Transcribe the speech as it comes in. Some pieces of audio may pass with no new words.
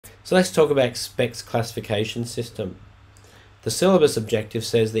So let's talk about Specht's classification system. The syllabus objective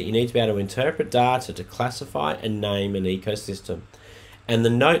says that you need to be able to interpret data to classify and name an ecosystem. And the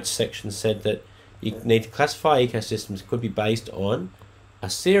notes section said that you need to classify ecosystems could be based on a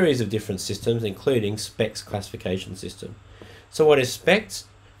series of different systems, including Specht's classification system. So what is Specht?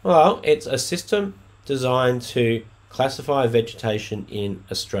 Well, it's a system designed to classify vegetation in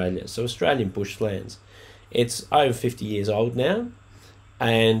Australia, so Australian bushlands. It's over 50 years old now,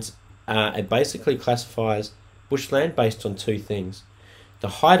 and it basically classifies bushland based on two things: the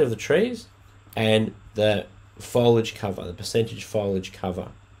height of the trees and the foliage cover, the percentage foliage cover.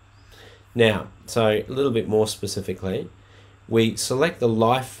 Now, so a little bit more specifically, we select the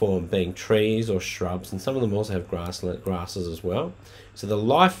life form being trees or shrubs, and some of them also have grasses as well. So the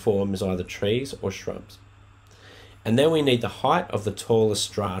life form is either trees or shrubs. And then we need the height of the tallest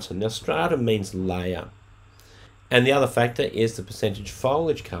stratum. Now stratum means layer. And the other factor is the percentage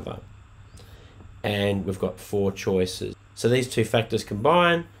foliage cover. And we've got 4 choices. So these 2 factors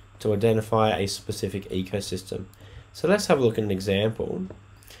combine to identify a specific ecosystem. So let's have a look at an example.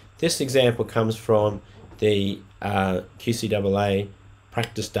 This example comes from the QCAA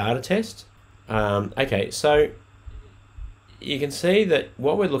practice data test. Okay, so you can see that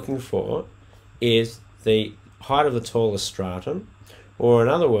what we're looking for is the height of the tallest stratum, or in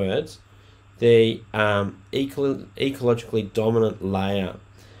other words, the ecologically dominant layer.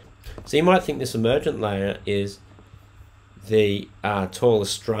 So you might think this emergent layer is the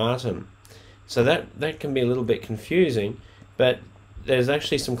tallest stratum. So that can be a little bit confusing, but there's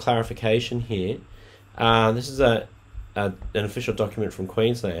actually some clarification here. This is an official document from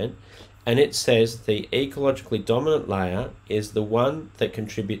Queensland, and it says the ecologically dominant layer is the one that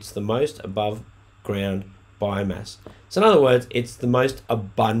contributes the most above ground biomass. So in other words, it's the most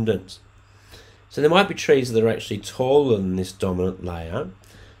abundant. So there might be trees that are actually taller than this dominant layer,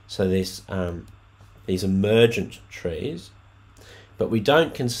 so this these emergent trees, but we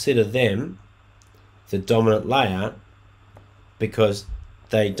don't consider them the dominant layer because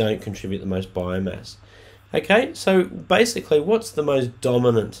they don't contribute the most biomass. Okay, so basically what's the most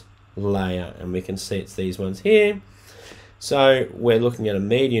dominant layer? And we can see it's these ones here. So we're looking at a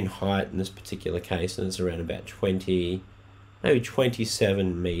median height in this particular case, and it's around about 20, maybe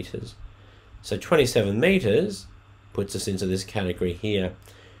 27 meters. So 27 meters puts us into this category here.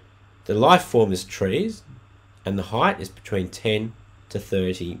 The life form is trees, and the height is between 10 to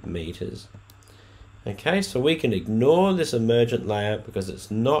 30 meters. Okay, so we can ignore this emergent layer because it's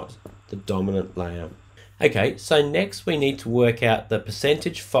not the dominant layer. Okay, so next we need to work out the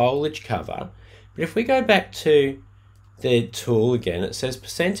percentage foliage cover. But if we go back to the tool again, it says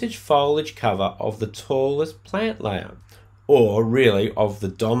percentage foliage cover of the tallest plant layer, or really of the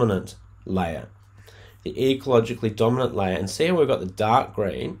dominant layer, the ecologically dominant layer. And see how we've got the dark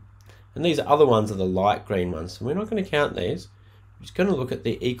green, and these other ones are the light green ones. So we're not going to count these. We're just going to look at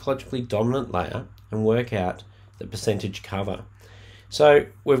the ecologically dominant layer and work out the percentage cover. So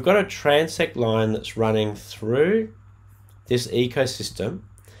we've got a transect line that's running through this ecosystem,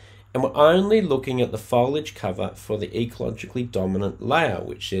 and we're only looking at the foliage cover for the ecologically dominant layer,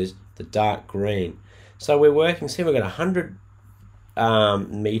 which is the dark green. So we're working, see we've got a 100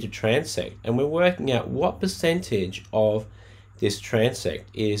 meter transect, and we're working out what percentage of this transect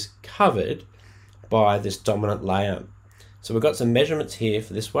is covered by this dominant layer. So we've got some measurements here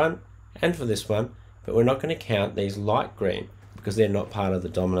for this one and for this one, but we're not going to count these light green because they're not part of the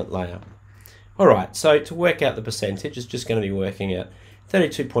dominant layer. Alright, so to work out the percentage, it's just going to be working out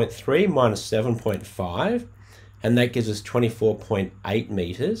 32.3 minus 7.5, and that gives us 24.8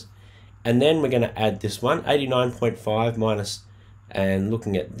 meters. And then we're going to add this one, 89.5 minus, and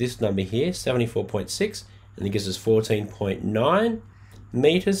looking at this number here, 74.6, and it gives us 14.9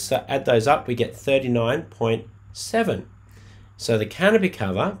 meters. So add those up, we get 39.7. So the canopy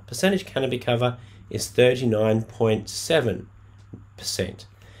cover, percentage canopy cover, is 39.7%.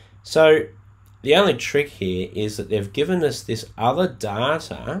 So the only trick here is that they've given us this other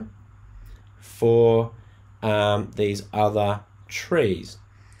data for these other trees.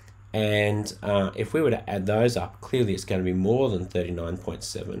 And if we were to add those up, clearly it's going to be more than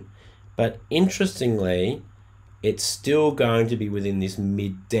 39.7. But interestingly, it's still going to be within this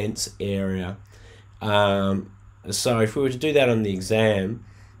mid-dense area. So if we were to do that on the exam,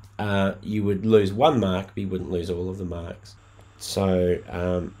 you would lose 1 mark, but you wouldn't lose all of the marks.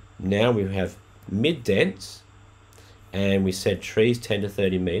 So now we have mid-dense, and we said trees 10 to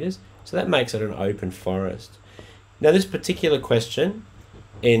 30 meters, so that makes it an open forest. Now this particular question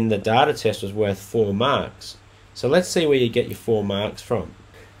in the data test was worth 4 marks. So let's see where you get your 4 marks from.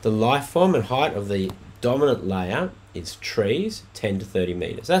 The life form and height of the dominant layer is trees, 10 to 30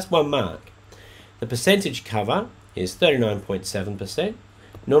 metres. That's 1 mark. The percentage cover is 39.7%.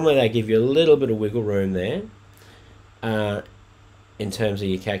 Normally they give you a little bit of wiggle room there in terms of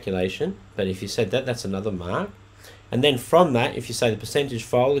your calculation, but if you said that, that's another mark. And then from that, if you say the percentage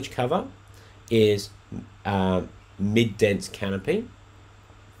foliage cover is mid-dense canopy,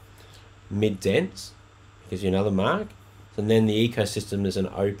 mid-dense, gives you another mark. And then the ecosystem is an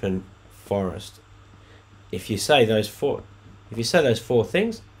open forest. If you say those four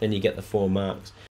things, then you get the 4 marks.